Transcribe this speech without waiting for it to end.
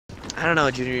I don't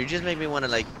know, Junior. You just make me want to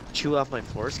like chew off my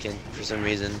foreskin for some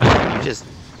reason.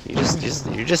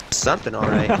 You're just something, all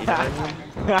right. You know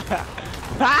what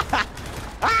I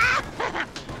mean?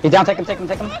 He's down. Take him.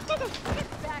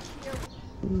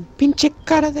 Pinche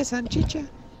cara de sanchicha.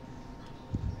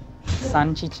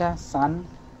 Sanchicha, son.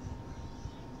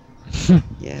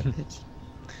 Yeah, bitch.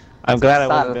 I'm glad I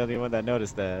wasn't the only one that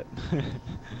noticed that.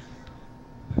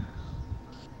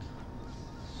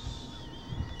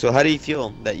 So how do you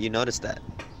feel that you noticed that?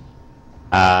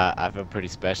 I feel pretty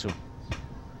special.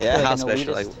 Yeah, Like how an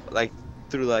special? elitist. Like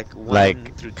through like 1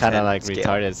 Like, through kind of 10 like scale.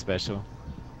 retarded special.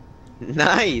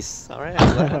 Nice. All right,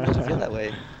 I'm glad I made you feel that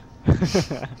way.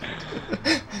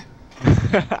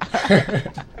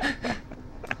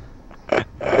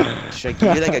 Should I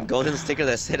give you like a golden sticker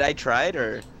that said I tried,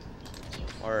 or?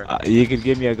 You could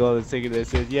give me a golden sticker that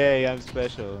says, "Yay, I'm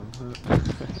special."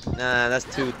 Nah, that's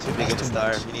too big of a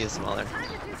star. You need a smaller.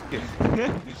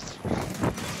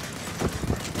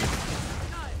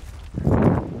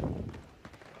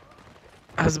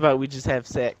 How's about we just have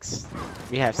sex?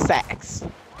 We have sex.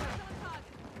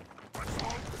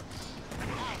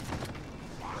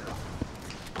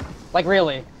 Like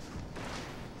really?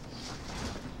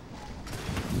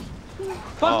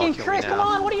 Fucking kill me Chris, now. come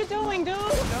on! What are you doing, dude? You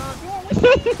won't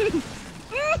listen.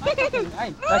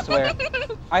 I swear.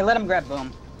 I let him grab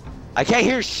boom. I can't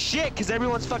hear shit because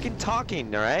everyone's fucking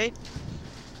talking. All right.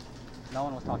 No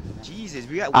one was talking. Jesus,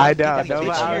 we got I one know. giggly bitch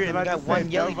I here was and we about got to one say,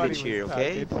 yelly nobody bitch here. was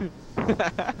Okay.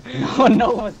 talking.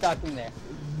 No one was talking there.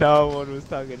 No one was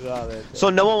talking at all. That So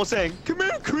no one was saying, "Come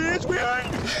here, Chris, we are."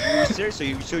 You serious?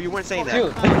 So you weren't saying that?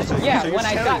 Dude, So yeah, you're when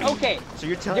I telling got me- okay. So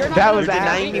you're telling You're me not That gonna was you're do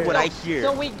denying me that. what I So- hear.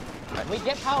 So we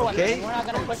get power weapons. Okay. And we're not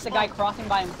gonna push the guy crossing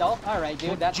by himself. All right,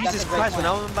 dude. That's Jesus a great Christ!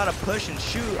 plan. When I'm about to push and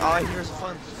shoot, all I hear is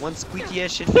fun. One squeaky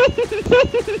ass shit.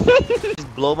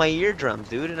 Just blow my eardrums,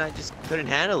 dude, and I just couldn't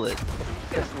handle it.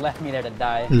 Just left me there to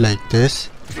die. Like this?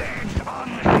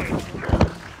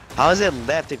 How is it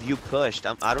left if you pushed?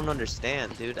 I don't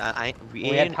understand, dude. We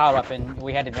had power weapon.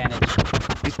 We had advantage.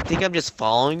 You think I'm just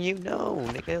following you? No,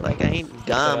 nigga. Like I ain't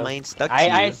gum. I ain't stuck to you.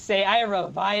 I say I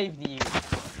revived you.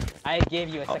 I gave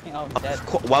you a second. Oh, dead.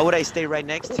 Why would I stay right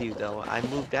next to you though? I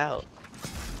moved out.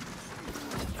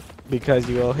 because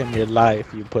you owe him your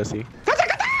life, you pussy.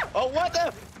 Oh, what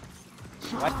the?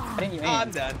 Why didn't you aim? I'm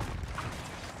done.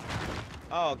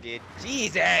 Oh, good.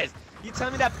 Jesus! You tell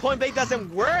me that point blank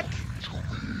doesn't work?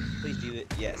 Please do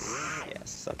it. Yes.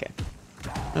 Yes. Okay.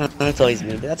 That's always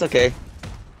good. That's okay.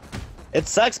 It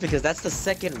sucks because that's the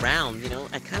second round, you know?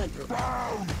 I kind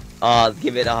of...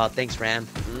 give it... thanks, Ram.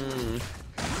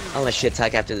 I'll let shit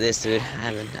talk after this, dude.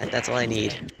 That's all I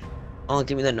need. Oh,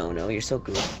 give me the no-no. You're so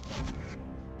good.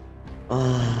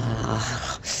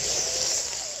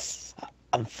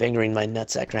 I'm fingering my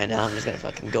nutsack right now. I'm just gonna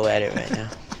fucking go at it right now.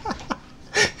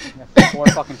 4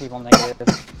 fucking people negative.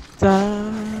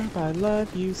 Stop, I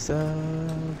love you so.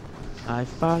 I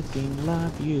fucking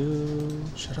love you.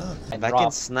 Shut up. If I can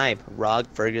snipe Rog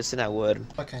Ferguson, I would.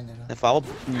 Okay, no. If I'm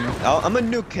a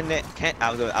new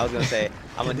I was gonna say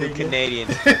I'm a new Canadian.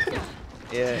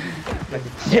 Yeah.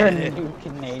 You're a new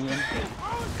Canadian.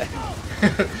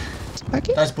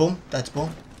 That's boom. That's boom.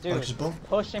 Dude, Marcus boom.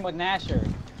 push him with Nasher.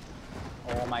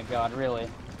 Oh my god, really?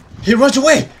 He runs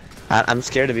away. I'm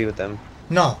scared to be with them.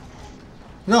 No.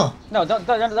 No. No, they're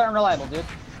unreliable, dude.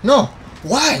 No.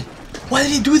 Why? Why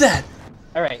did he do that?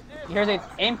 Alright, here's a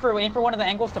aim for one of the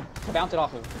angles to bounce it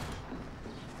off of.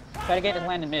 Try to get it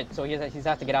land in mid, so he has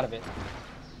to get out of it.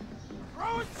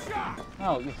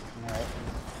 Oh, you alright.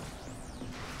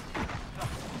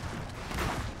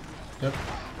 Yep.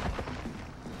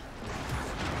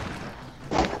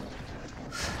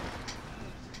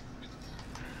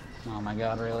 Oh my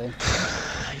god, really? You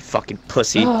fucking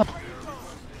pussy.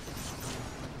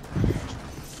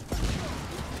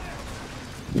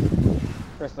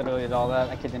 Chris literally did all that.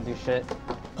 That kid didn't do shit.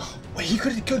 Oh, wait, he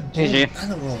could have killed GG.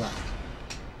 and a rollout.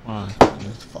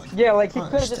 Yeah, like he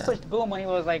could have just pushed boom when he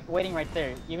was like waiting right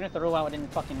there, even if the rollout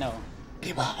didn't fucking know.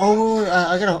 Oh,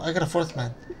 I got a fourth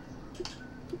man.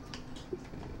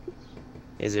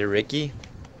 Is it Ricky?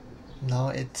 No,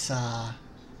 it's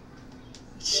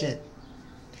shit.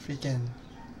 Freaking.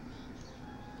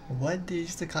 What do you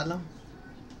used to call him?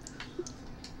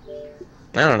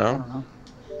 I don't I know. don't know.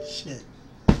 Shit.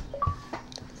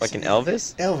 Fucking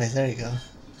Elvis? Elvis, there you go.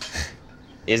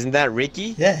 Isn't that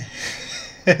Ricky? Yeah.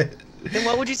 Then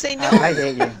why would you say no? I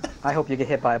hate you. I hope you get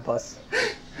hit by a bus.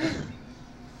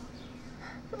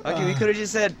 Okay, we could have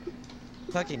just said,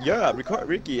 fucking, yeah, record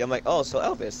Ricky. I'm like, oh, so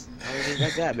Elvis. I was just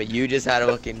like that, but you just had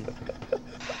a fucking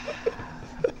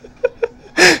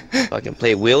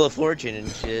play Wheel of Fortune and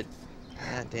shit.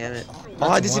 God damn it. Oh, That's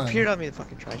I disappeared one. on me, the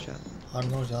fucking try shot. I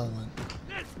don't know the other one.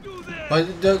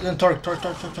 Torque.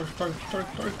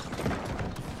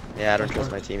 Yeah, I don't trust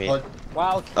my teammate. Oh,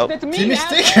 Wow, Oh. that's me, teammate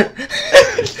asshole! sticker!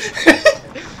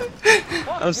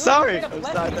 Fuck, I'm dude, sorry. you straight up I'm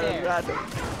left sorry. me That was there. random.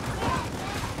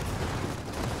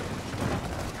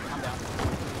 I'm down.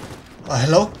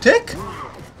 Hello, Tick?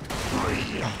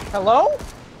 Hello?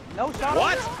 No shot?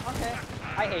 What? Okay.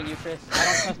 I hate you, Chris. I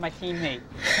don't trust my teammate.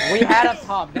 We had a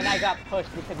pump, then I got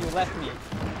pushed because you left me.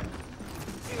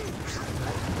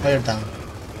 Oh, you're down.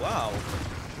 Wow.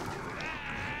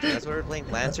 That's why we're playing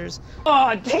Lancers?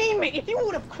 Oh, teammate! If you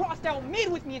would have crossed out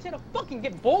mid with me instead of fucking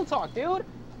get bull talk, dude!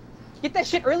 Get that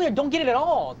shit earlier, don't get it at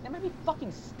all! That might be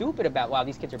fucking stupid about. Wow,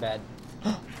 these kids are bad.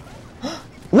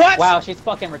 What? Wow, she's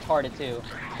fucking retarded too.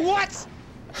 What?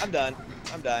 I'm done.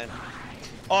 I'm done.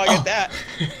 Oh, I get that.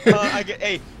 I get.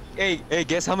 Hey,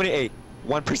 guess how many?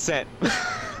 1%.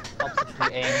 Helps if you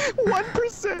aim.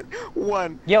 1%.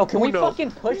 One. Yo, can we Uno.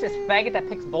 fucking push this faggot that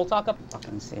picks bull talk up?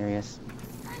 Fucking serious.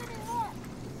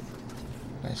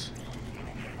 Nice.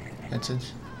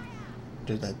 Instance.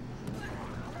 Do that.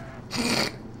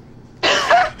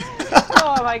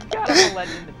 Oh my god, I'm a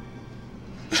legend.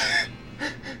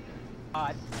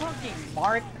 Fucking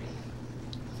Mark.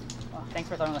 Oh, thanks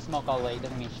for throwing the smoke all late.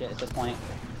 Doesn't mean shit at this point.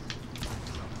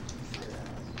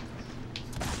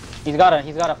 He's got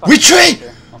a fucking Retreat!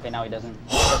 picture. Okay, now he doesn't.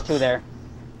 There's two there.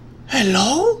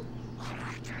 Hello?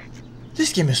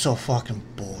 This game is so fucking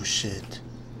bullshit.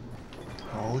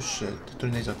 Oh shit. Two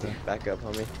nades up there. Back up,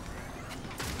 homie.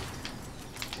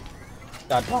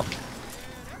 God, fuck.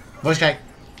 Voice crack.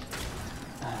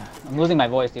 I'm losing my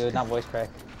voice, dude. Not voice crack.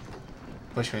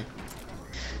 Voice crack.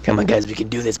 Come on, guys. We can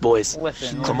do this, boys.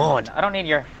 Listen, Come listen, on. I don't need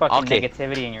your fucking Okay.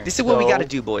 negativity and your. This is what we so- gotta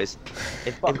do, boys.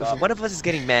 If Fuck off. one of us is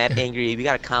getting mad, angry, we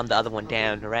gotta calm the other one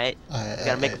down, alright? We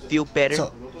gotta make it feel better.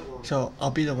 So I'll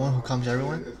be the one who calms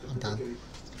everyone. I'm done.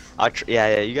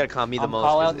 Yeah, you gotta calm me the I'll most.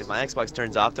 call 'Cause out- if my Xbox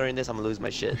turns off during this, I'm gonna lose my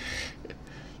shit.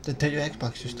 Then tell your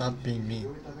Xbox to stop being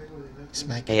mean.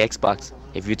 Smack it. Hey, Xbox,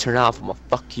 if you turn off, I'm gonna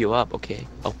fuck you up, okay?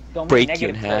 I'll Don't be break you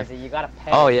in negative half. towards it. You gotta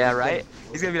pay. Oh, yeah, right?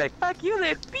 He's gonna be like, fuck you,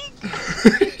 then, beep.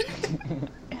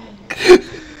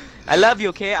 I love you,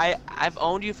 okay? I've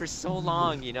owned you for so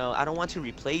long, you know. I don't want to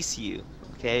replace you,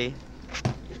 okay?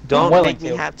 Don't willing make me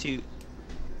to. have to.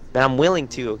 But I'm willing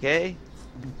to, okay?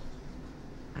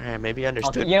 Alright, maybe you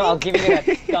understood. I'll give you that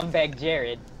scumbag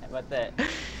Jared. How about that?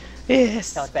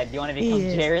 Yes. Tell us that. Do you want to become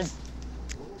Yes. Jared?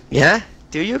 Yeah?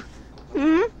 Do you?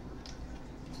 Hmm?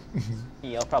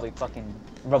 Yeah, I'll probably fucking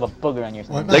rub a booger on your What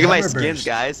skin. about- Look at my hammer skins, burst.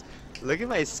 guys. Look at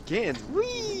my skins.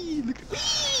 Whee! Look at,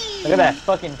 Look at that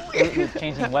fucking Fruit Loop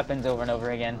changing weapons over and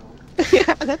over again.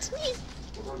 Yeah, that's me.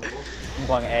 I'm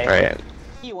going A. Alright.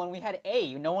 When we had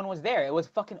A, no one was there. It was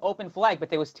fucking open flag, but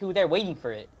there was two there waiting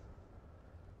for it.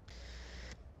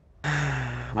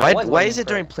 Why was why waiting is it for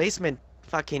during it. placement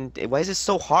fucking why is it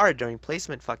so hard during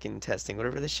placement fucking testing?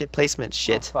 Whatever the shit placement I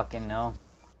shit. fucking know.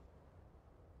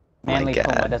 My Manly God.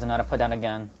 Puma doesn't know how to put down a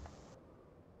gun.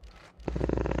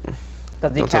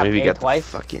 Does he Don't tell cap me we A got the twice?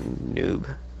 fucking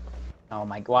noob. Oh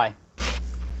my, why?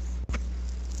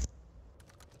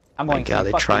 I'm My going God, to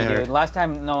they fuck try you, hard. dude. Last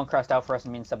time no one crossed out for us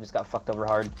and me and Sub just got fucked over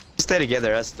hard. Stay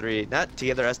together, us three. Not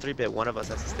together, us three, but one of us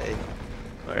has to stay.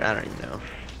 Or I don't even know.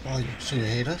 Oh, so you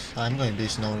hate us? I'm going B,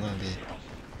 so no one's going B.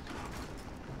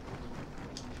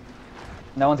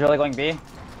 No one's really going B?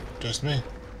 Just me.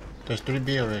 There's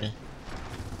 3B already.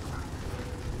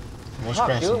 What's Fuck,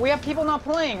 crossing? dude. We have people not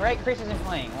playing, right? Chris isn't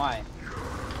playing. Why?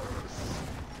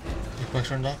 Xbox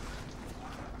turned off?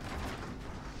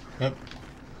 Yep.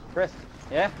 Chris.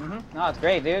 Yeah? Mm-hmm. No, it's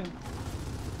great, dude.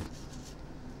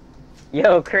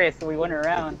 Yo, Chris, we went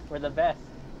around. We're the best.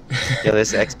 Yo,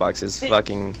 this Xbox is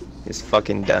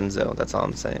fucking donezo. That's all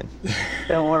I'm saying.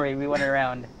 Don't worry, we went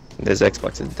around. This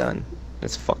Xbox is done.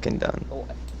 It's fucking done.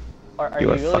 Are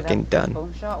You are really fucking that done.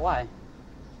 Phone shot? Why?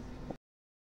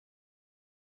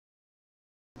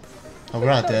 Oh, we're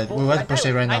not dead. We want to push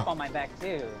it right Knife now. on my back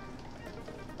too.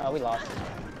 Oh, we lost.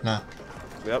 Nah.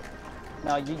 Yep.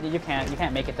 No, you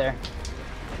can't make it there.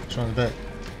 It's on the bed.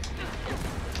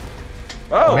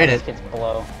 Oh, Made this it. kid's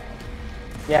below.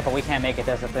 Yeah, but we can't make it.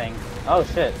 That's the thing. Oh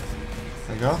shit.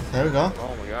 There we go. There we go.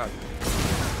 Oh my god.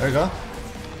 There we go.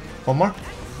 One more.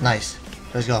 Nice.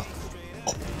 Let's go.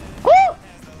 Woo!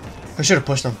 I should have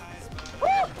pushed him. Woo!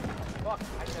 Fuck!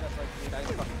 I should have dude. I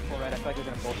was fucking full red. I thought you were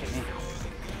gonna bullshit me.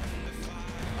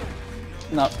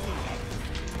 No,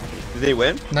 Did they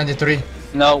win? 93.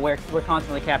 no, we're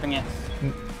constantly capping it.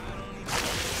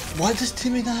 Why does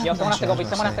teammate not have Yo, that someone has to shot, go I B. was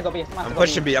Someone has to saying? go B. Someone has I'm to go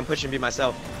pushing B. B. I'm pushing B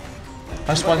myself.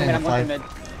 I'm spawning in I'm the going 5.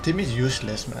 mid. Team is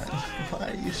useless, man. Why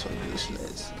are you so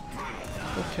useless?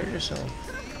 Go carry yourself.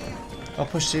 I'll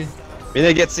push C. We need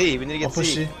to get C. We need to I'll get push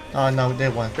C. C. Oh no, they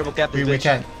won. Triple cap this We bitch.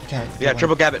 can't. We can't. We got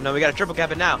triple cap it. No, we got to triple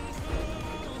cap it now.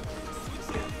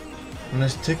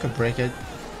 Let's take a break it.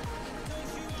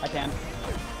 I can.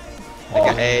 I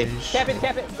got Oh, A. cap it,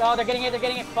 cap it. Oh, they're getting it, they're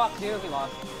getting it. Fuck, dude, we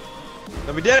lost.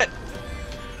 No, we did it.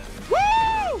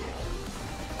 Woo!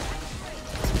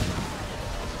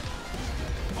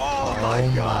 Oh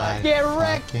my god. Get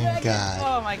wrecked, fucking Megan. god.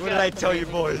 Oh my god. What did I tell you,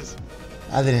 boys?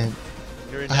 I didn't.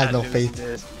 You're I had not no doing faith.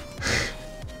 this.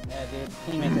 Yeah, dude,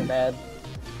 teammates are bad.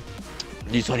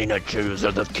 These honey nut chews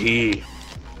are the key.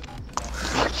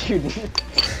 Fuck you, dude.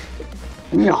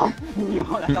 No,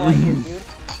 no, that's all I hear, dude.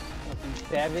 Fucking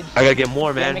savage. I gotta get more,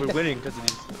 Yeah, man. make We're the- winning because of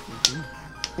these.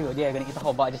 Dude, yeah, gonna eat the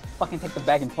whole bottle. Just fucking take the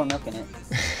bag and pour milk in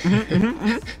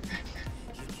it.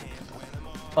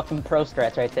 Fucking pro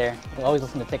strats right there. You'll always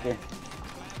listen to Ticker.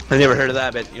 I never heard of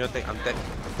that, but you know, I'm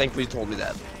thankful you told me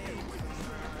that.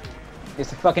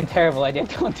 It's a fucking terrible idea.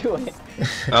 Don't do it.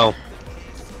 Oh,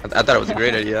 I thought it was a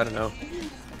great idea. I don't know.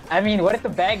 I mean, what if the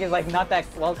bag is like not that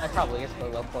well? I probably is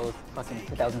well closed. Fucking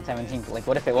 2017. Like,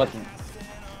 what if it wasn't?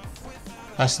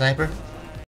 A sniper.